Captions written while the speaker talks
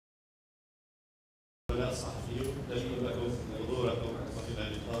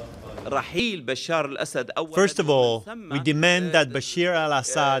First of all, we demand that Bashir Al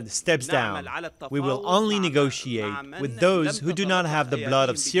Assad steps down. We will only negotiate with those who do not have the blood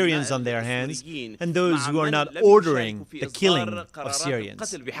of Syrians on their hands and those who are not ordering the killing of Syrians.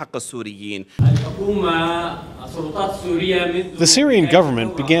 The Syrian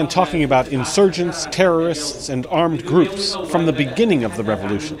government began talking about insurgents, terrorists, and armed groups from the beginning of the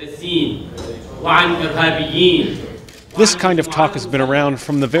revolution. This kind of talk has been around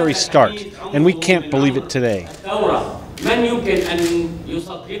from the very start, and we can't believe it today.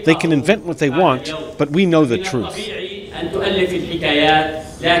 They can invent what they want, but we know the truth.